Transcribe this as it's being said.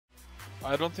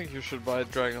I don't think you should buy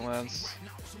Dragonlance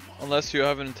unless you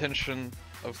have an intention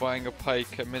of buying a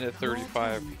Pike at minute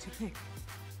 35.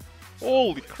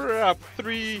 Holy crap!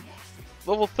 3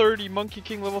 level 30 Monkey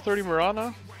King, level 30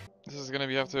 Mirana. This is gonna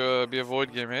have to be a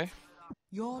void game, eh?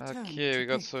 Okay, we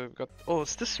got oh,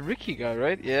 it's this Ricky guy,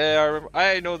 right? Yeah, I remember.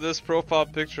 I know this profile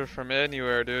picture from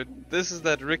anywhere, dude. This is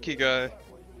that Ricky guy.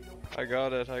 I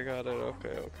got it.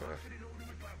 Okay.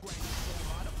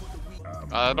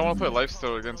 I don't want to play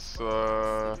lifesteal against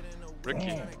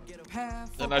Ricky,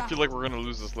 and I feel like we're gonna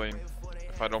lose this lane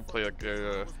if I don't play like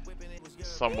a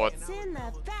somewhat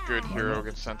good hero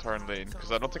against Centaur in lane,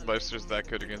 because I don't think lifesteal is that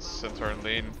good against Centaur in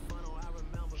lane.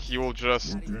 He will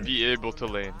just be able to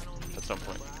lane at some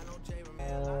point.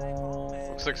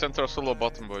 Looks like Centaur solo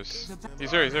bottom, boys.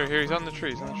 He's here, he's on the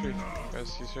tree,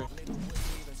 Guys, he's here.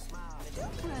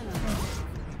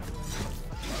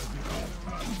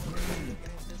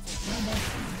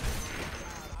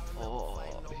 Oh,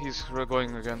 he's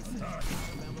going again.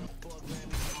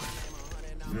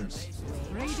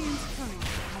 Radiant's turret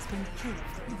has been killed.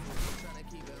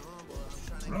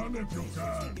 Run if you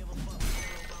can.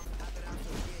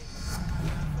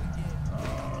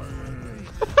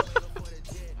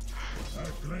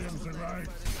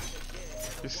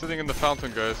 He's sitting in the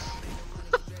fountain, guys.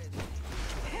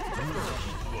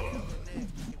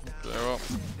 Okay, well,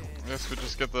 I guess we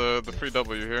just get the free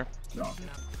W here.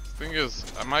 Thing is,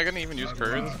 am I gonna even use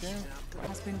courier this game?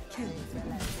 Has been killed.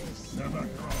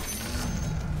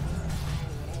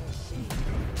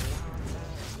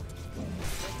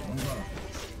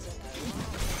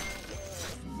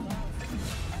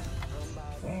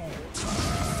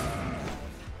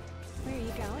 Where are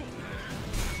you going?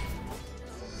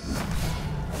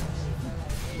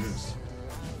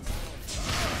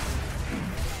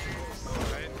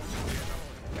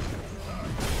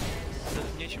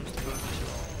 Нечем с тобой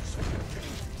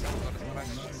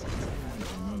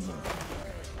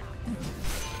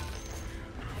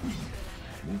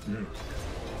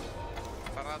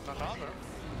Парад нажал, да?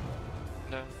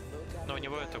 Да. Но у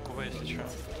него это КВ, если что.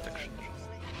 Так что нужно.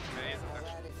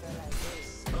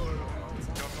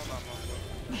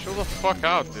 Chill the fuck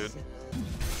out, dude.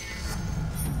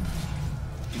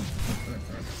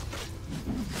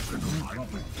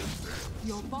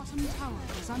 Your bottom tower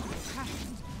is under attack.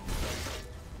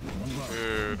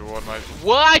 Dude, what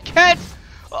I can't!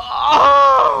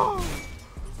 Oh!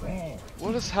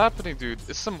 What is happening, dude?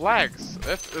 It's some lags.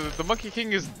 The Monkey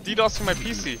King is DDoSing my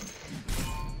PC.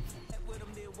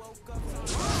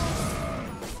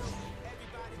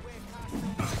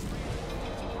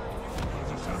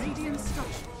 Radiant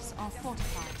structures are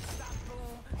fortified.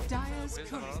 Dire's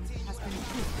turret has been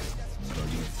killed.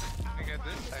 I get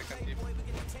this, I can keep.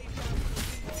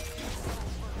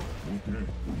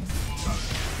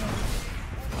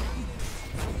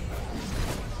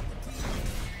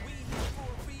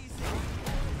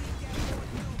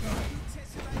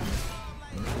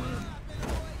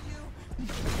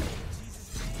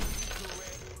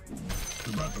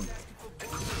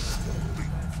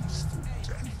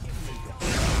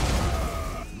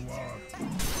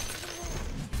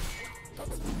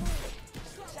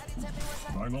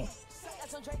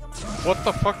 What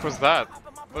the fuck was that?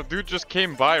 The dude just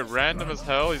came by random as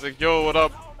hell. He's like, yo, what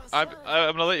up? I'm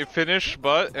gonna let you finish,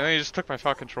 but... And then he just took my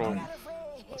fucking control.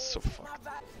 That's so fucked.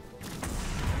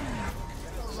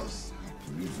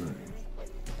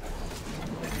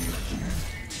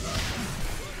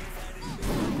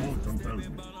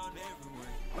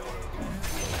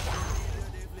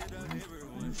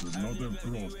 You should not have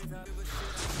crossed me.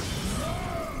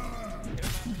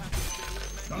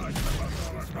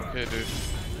 Okay, dude.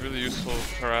 Really useful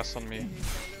harass on me.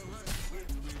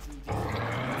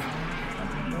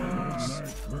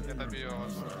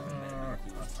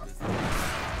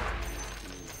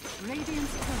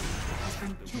 Radiant's turret has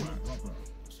been killed.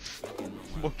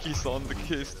 Monkey's on the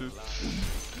case, dude.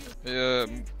 Yeah,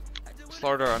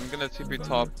 Slardar, I'm gonna TP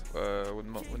top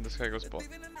when this guy goes bot.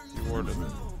 You warded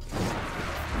it.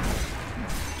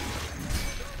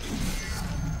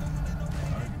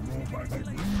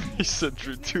 He said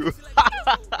Drew too.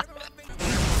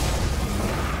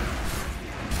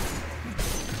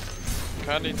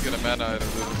 Kinda need to get a mana item,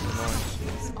 dude.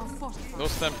 This is annoying. No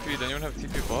stampede. Anyone have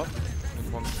TP bot?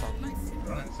 With one stun.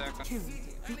 Killed.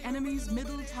 The enemy's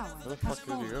middle tower Where the has fuck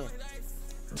did he fallen. go?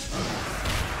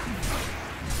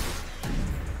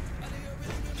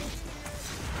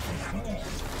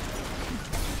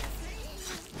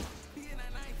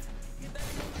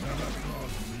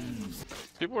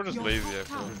 People are just lazy, I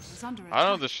feel. I don't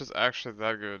know if this shit's actually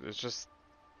that good. It's just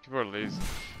people are lazy.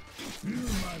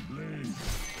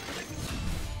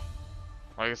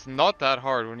 Like, it's not that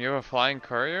hard. When you have a flying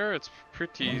courier, it's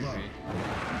pretty easy.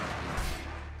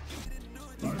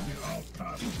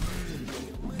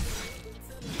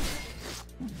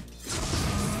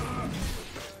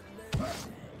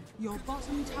 Your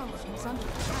bottom tower is under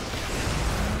attack.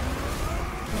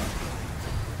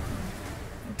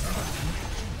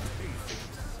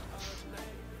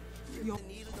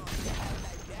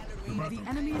 The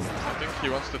enemy's I think he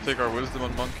wants to take our wisdom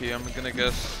on monkey, I'm gonna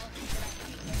guess.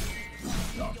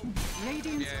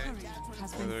 Radiant's courier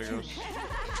has been There he killed. goes.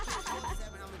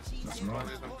 That's right.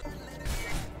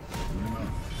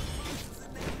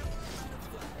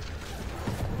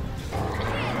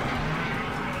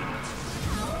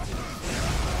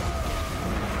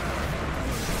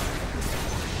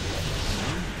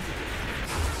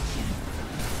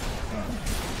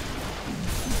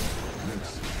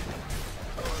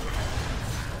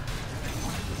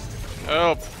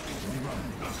 Help!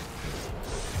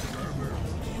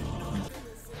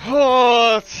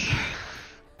 What?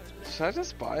 Should I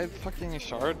just buy a fucking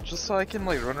shard just so I can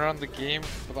like run around the game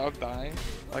without dying?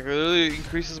 Like it literally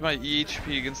increases my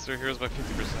EHP against their heroes by 50%.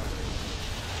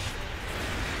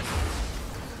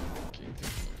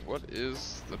 What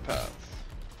is the path?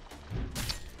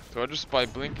 Do I just buy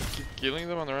blink and keep killing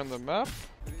them on around the map?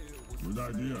 Good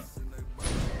idea.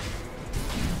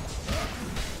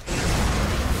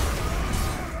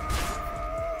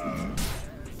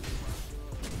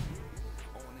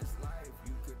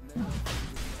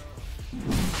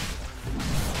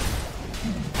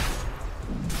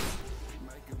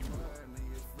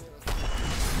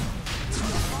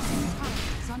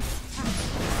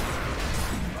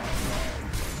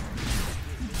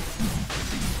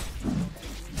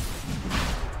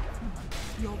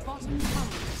 Your bottom tower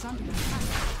is under attack.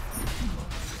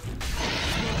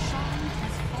 Your Shaman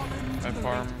has fallen to I the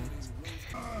farm.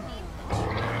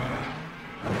 Radiant.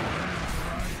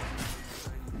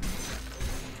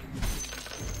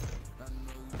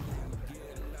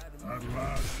 At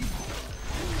last.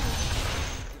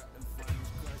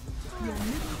 Your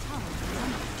middle tower is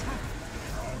under attack.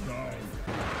 Calm down.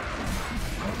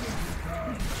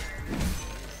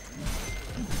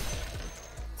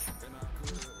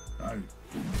 Hey.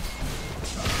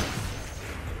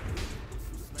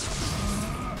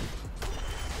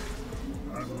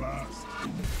 At last.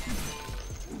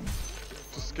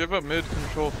 Just give up mid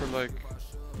control for like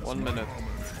 1 minute.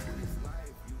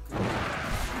 I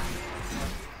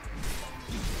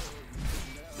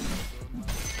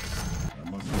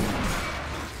must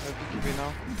I think you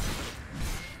now.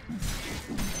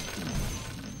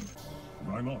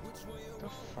 Why not? The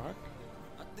fuck?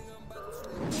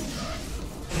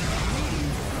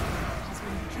 Has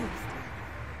been killed.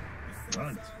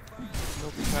 Right. No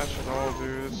catch at all,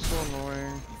 dude. It's so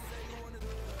annoying.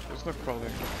 There's no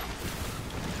crawling.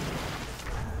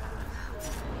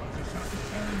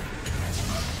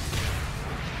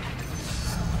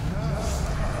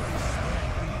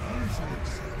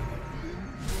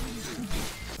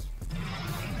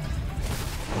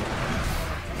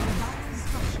 Dire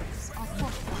structures are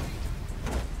fortified.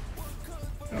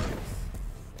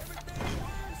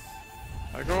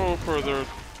 I go for the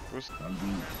Can do.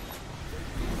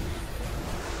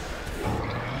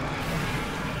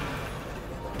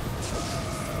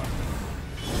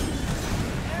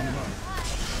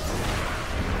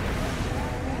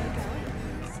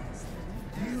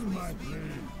 Feel my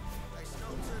blade.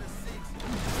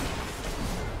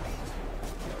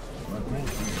 My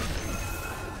potion.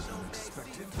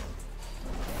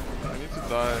 I need to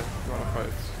die if you wanna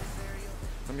fight.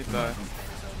 Let me die.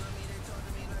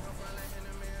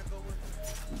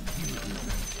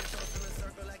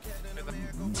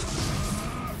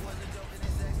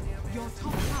 Your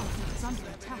top tower is under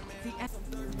attack.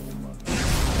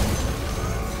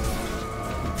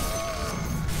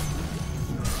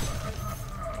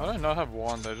 How did I not have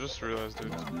wand? I just realized,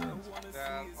 dude.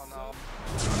 Yeah, for now.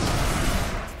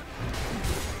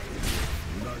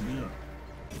 good idea.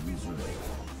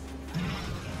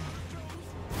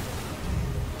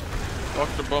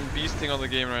 Dr. Bum beasting on the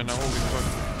game right now. Holy fuck.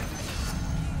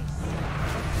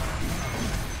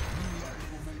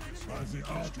 As the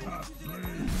outcast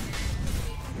flame.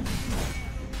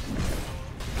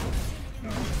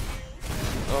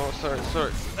 Oh,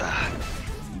 sorry.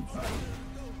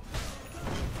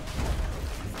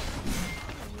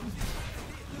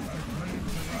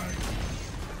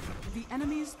 The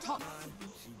enemy's top.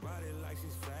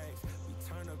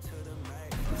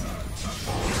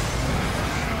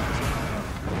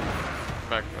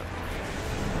 Back.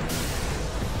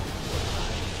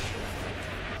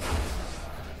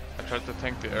 I tried to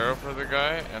tank the arrow for the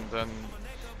guy, and then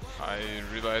I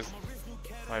realized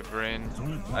My brain.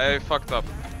 I fucked up.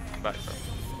 Back up.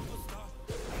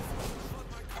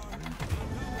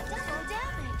 Double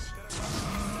damage.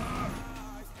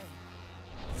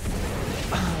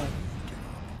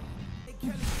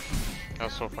 That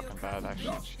was so fucking bad,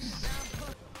 actually. Jesus.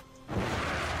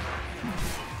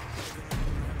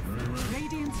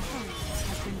 Radiant's turret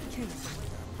has been killed.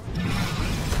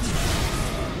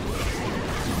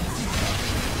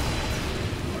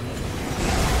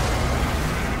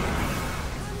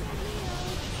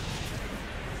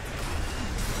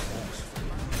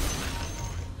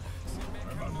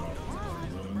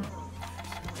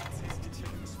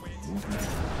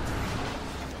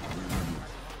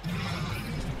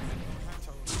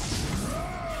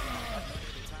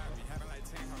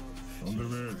 On the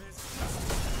way.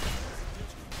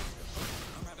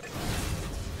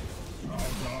 Now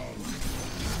down.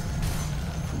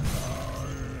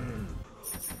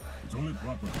 It's only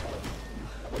proper.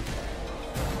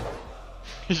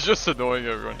 He's just annoying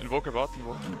everyone. Invoker bot,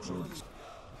 invoker.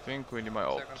 I think we need my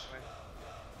ult. Second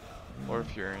wave. Or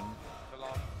Fury.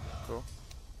 Below. Cool.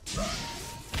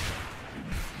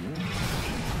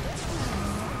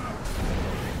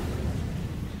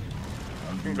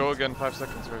 You can go again 5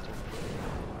 seconds right here.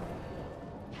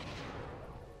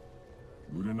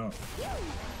 Good enough.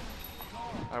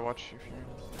 I watch you, Fury.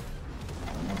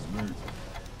 Almost late.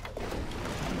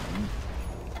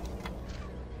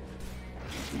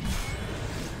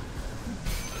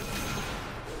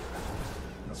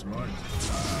 That's right.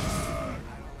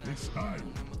 This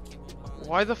time.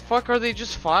 Why the fuck are they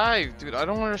just 5? Dude, I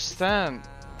don't understand.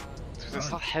 Dude,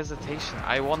 it's not hesitation.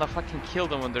 I wanna fucking kill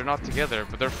them when they're not together,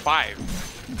 but they're 5.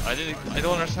 I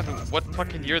don't understand what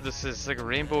fucking year this is. It's like a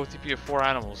rainbow TP of 4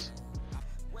 animals.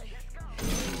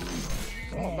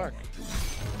 Oh, back.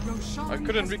 I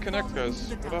couldn't reconnect,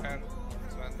 guys. What up? And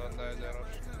Sven don't die there.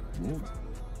 Good.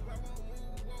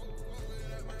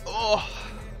 Oh!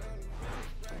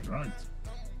 Right.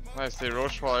 Nice, they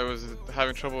Roche while I was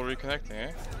having trouble reconnecting,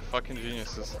 eh? Fucking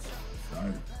geniuses.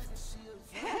 Right.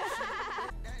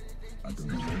 I can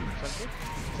do it. Center?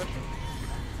 Center?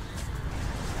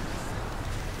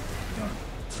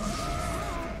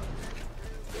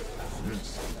 Yes.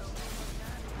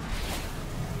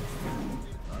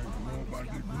 I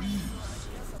nobody breathes.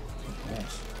 Of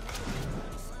course.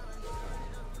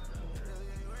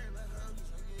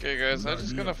 Okay guys, I'm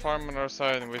just gonna farm on our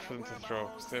side and wait for them to throw,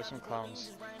 because they have some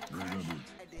clowns. Very good.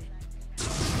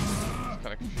 I'm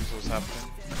kinda confused what's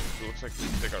happening. It looks like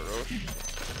they got Roche.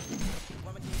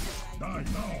 Die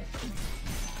now.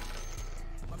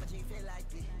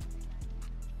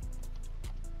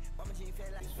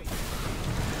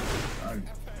 Right.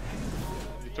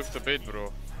 You took the bait,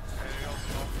 bro.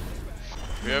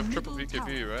 We have triple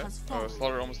BKB, right? Oh,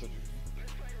 Slaughter almost did.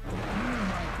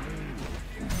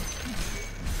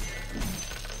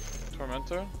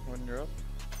 Tormentor, when you're up.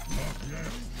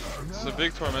 It's a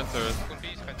big Tormentor. Could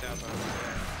be хотя бы.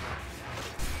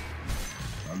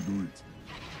 I'll do it.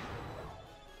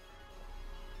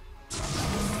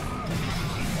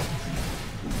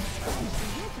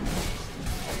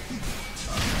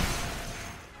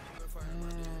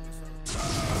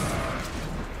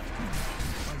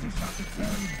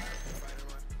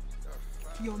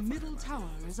 Your middle tower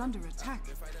is under attack.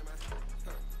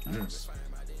 Yes.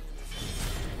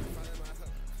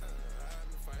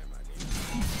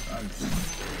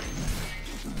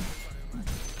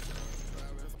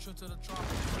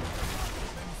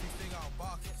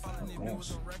 Of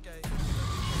course.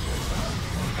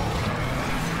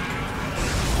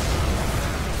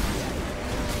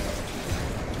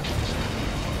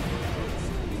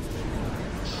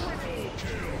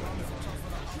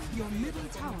 Your middle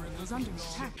tower is under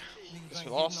attack. Just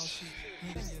lost.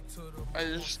 I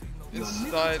just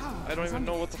died. I don't even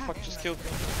know what the fuck just killed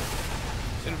me.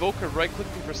 Invoker right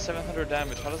clicked me for 700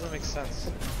 damage. How does that make sense?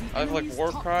 I have like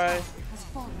War Cry.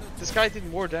 This guy did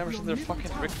more damage than their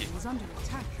fucking Ricky. Is under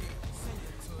attack.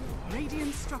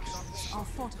 Radiant structures are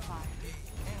fortified.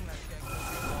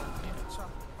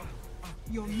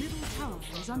 Your middle tower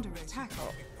is under attack.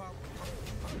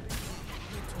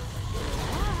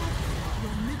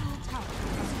 Your middle tower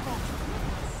is fortified.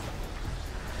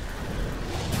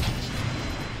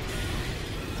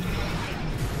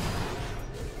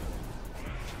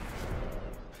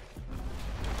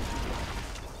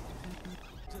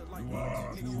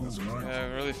 Yeah,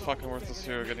 really fucking worthless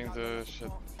hero getting the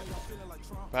shit.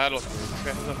 Battlefield. This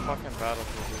guy has a fucking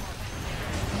battlefield, dude.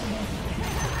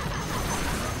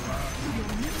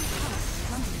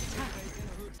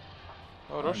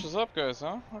 Oh, Rush is up, guys,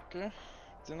 huh? Okay.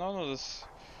 Did not know this.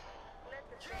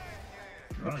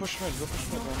 Go push mid, go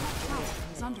push mid, man. Tower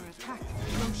is under attack.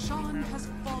 Your Shaman has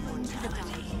fallen to the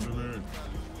ground. Underland.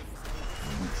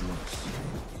 Rejoice.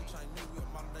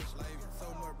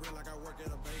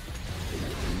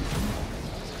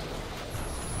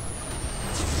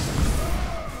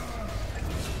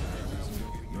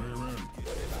 Very well.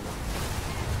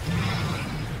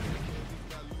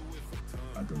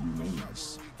 I can do no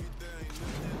less.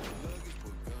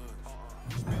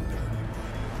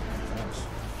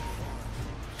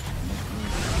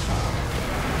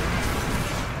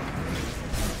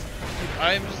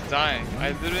 I'm just dying.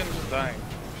 I literally am just dying.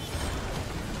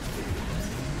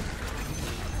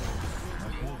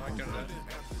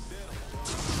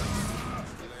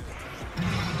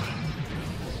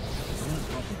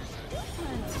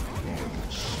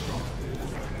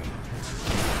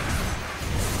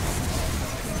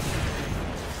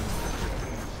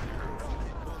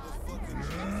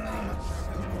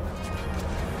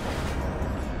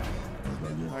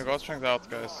 I got strength out,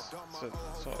 guys. That's it.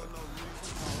 Solid.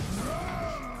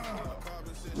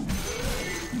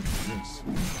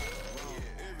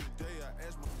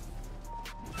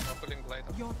 Pulling blade.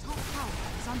 Your top tower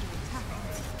is under attack.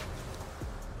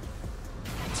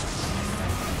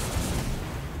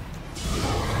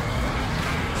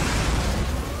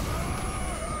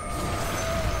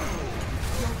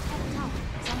 Your top tower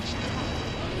is under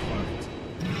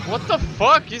attack. What the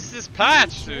fuck is this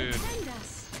patch, dude? Defend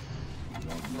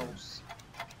us.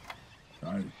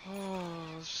 Aye. Oh,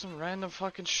 it's some random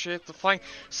fucking shit. The flying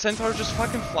centaur just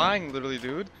fucking flying, literally,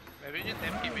 dude. Maybe you need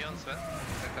MPB on Sven. I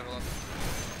have a lot.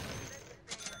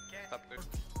 Top two.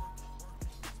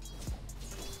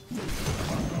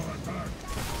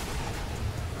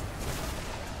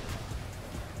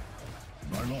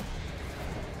 Why not?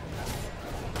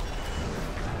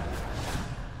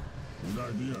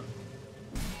 Good idea.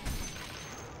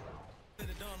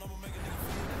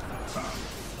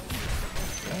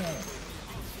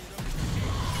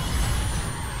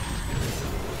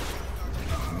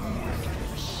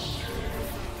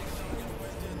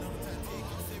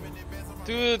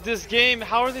 Dude, this game,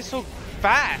 how are they so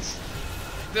fast?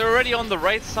 They're already on the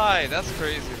right side. That's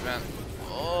crazy, man.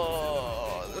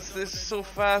 Oh, this is so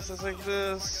fast. It's like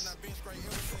this.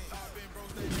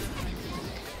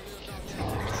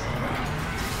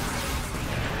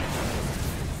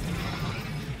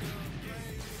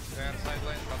 Sven side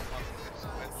lane, top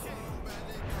one.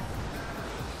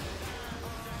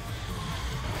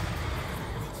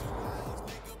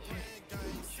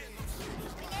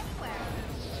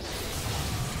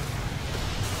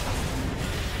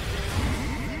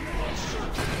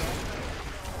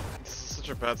 This is such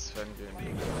a bad Sven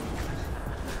game.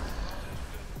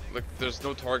 Look, there's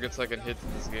no targets I can hit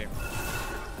in this game.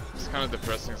 It's kind of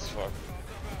depressing as fuck.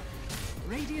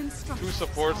 Radiant structures Two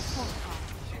supports. are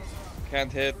fortified.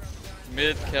 Can't hit.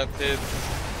 Mid can't hit.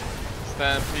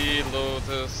 Stampede,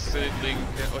 Lotus, hit Link.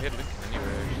 Oh, hit Link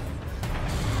anyway.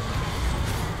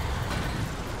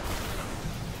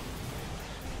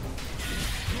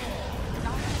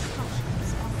 Dire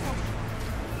structures are fortified.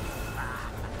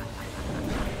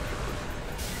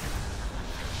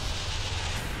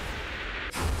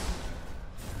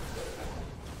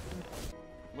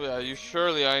 Yeah, you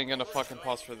surely I ain't gonna fucking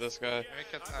pause for this guy.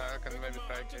 I can maybe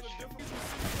try catch you.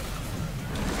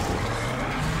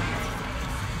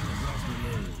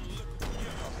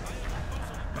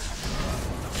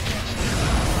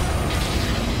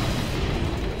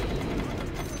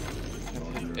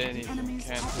 Any, Enemies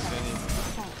can't top hit tower any.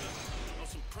 has fallen.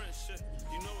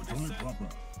 Do it proper.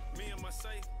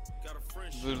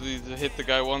 Literally hit the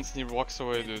guy once and he walks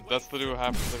away, dude. That's literally what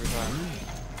happens every time.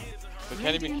 They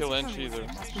can't even kill Ench either.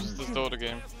 It's just this Dota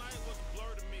game.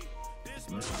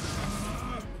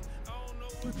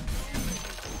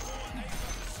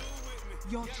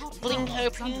 Your top Blink, tower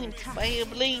is under attack.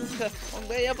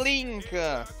 blink, blink.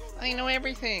 I know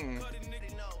everything.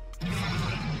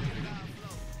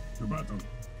 To battle.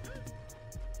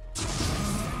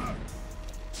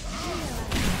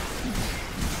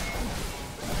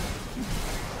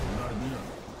 Good idea.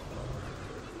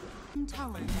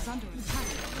 Tower is under attack.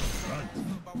 Right.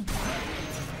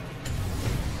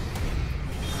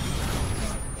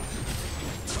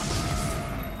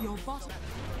 Your bottom,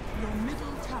 your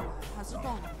middle tower has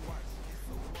fallen.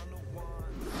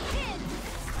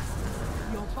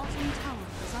 Your bottom tower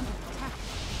is under attack.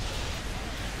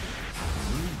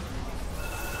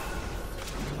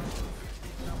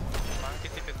 Monkey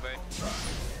tip it back.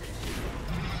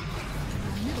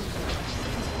 Your middle tower has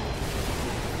fallen.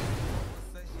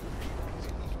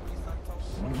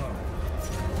 One love.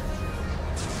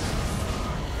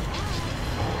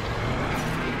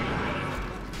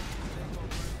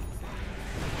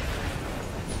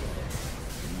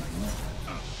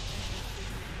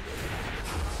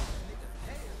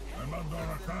 Under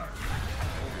attack.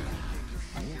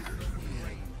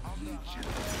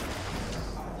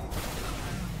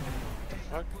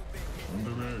 Fuck. On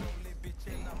the way.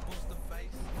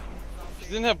 He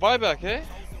didn't have buyback, eh?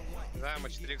 Да, мы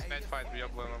 4x5 файт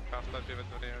въебываем в топе в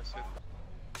это время все.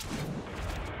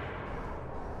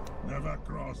 Never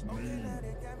cross me.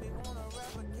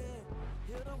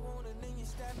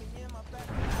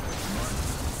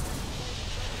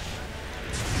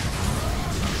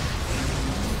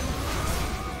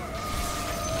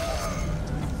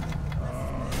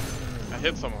 I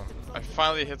hit someone. I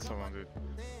finally hit someone, dude.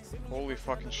 Holy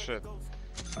fucking shit.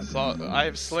 So I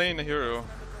have slain a hero.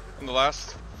 In the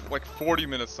last like 40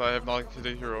 minutes I have not hit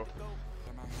a hero.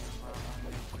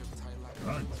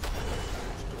 Right.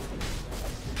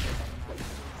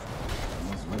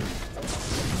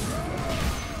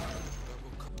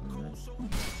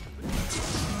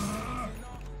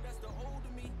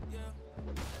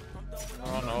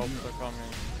 Oh no, they're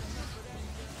coming.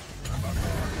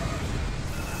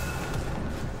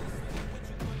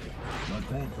 My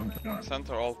cold can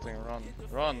Center ulting, run.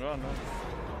 Run, run, run.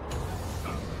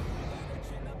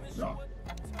 Yeah.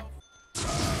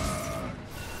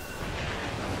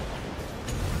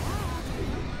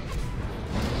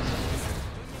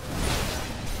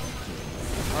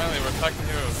 Finally, we're attacking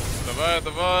heroes. Давай,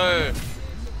 давай!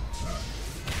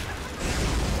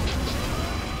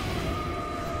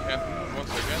 Can't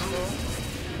once again though.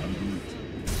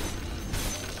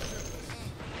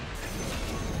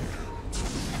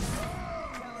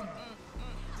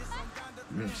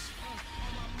 Yes.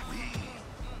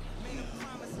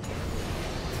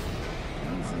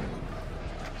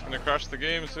 It's gonna crash the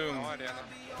game soon. Ну, арена.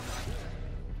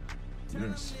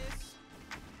 Yes.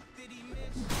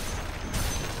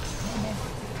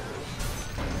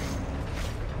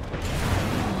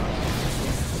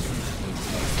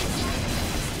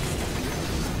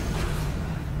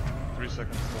 3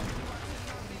 seconds left.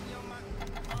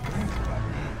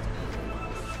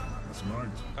 That's right.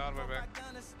 Car back.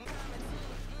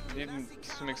 Need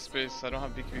to make space. I don't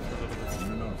have BKB for a little bit.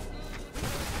 Good enough.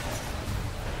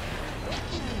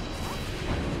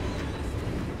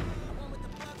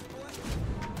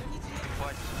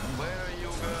 What? Where are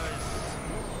you guys?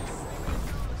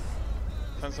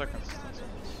 10 seconds. 10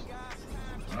 seconds.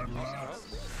 At last.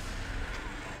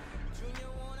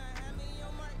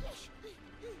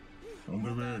 On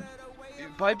the way.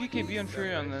 Buy BKB and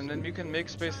Furion and then you can make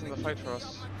space in the fight for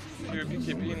us. If you're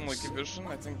BKB and like Vision,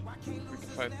 I think we can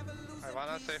fight. I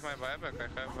wanna save my buyback, I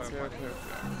have Okay, money.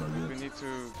 okay. We need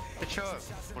to... Ты чё,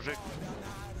 мужик?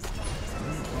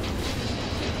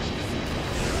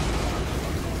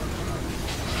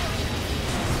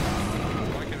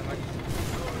 Нокер, нокер.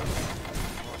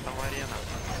 Вот там арена.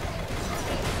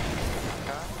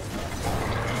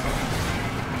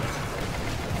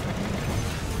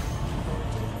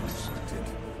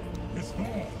 It's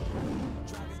more.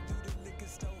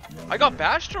 I got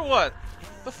bashed or what?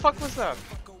 The fuck was that?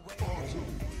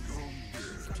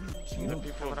 The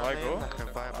people buy go?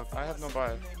 I have no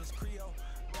buy.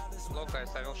 Look guys,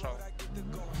 I will show.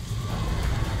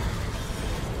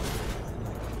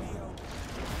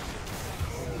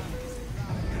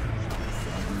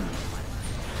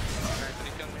 Guys,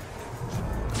 recon me.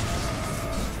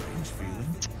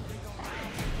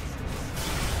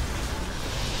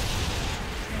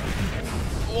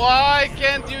 Why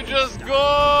can't you just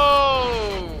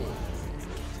go?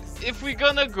 If we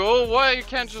gonna go, why you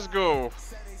can't just go?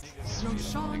 Your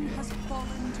Shaman has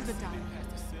fallen to the dire.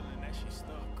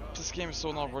 This game is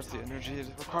so not worth the energy it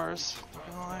requires. Not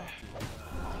gonna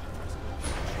lie.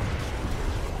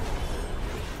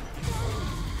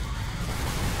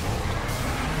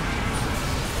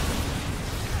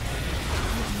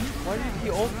 Why did he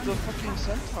ult the fucking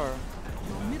centaur?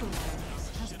 Your middle base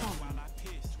has fallen.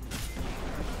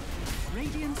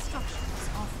 Radiant structures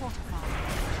are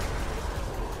fortified.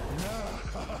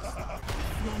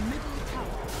 Your middle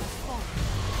tower has fallen.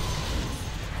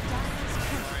 Dire's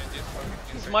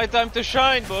turret It's my time to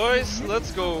shine, boys.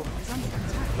 Let's go. is under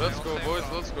attack. Let's go, boys.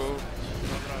 Let's go.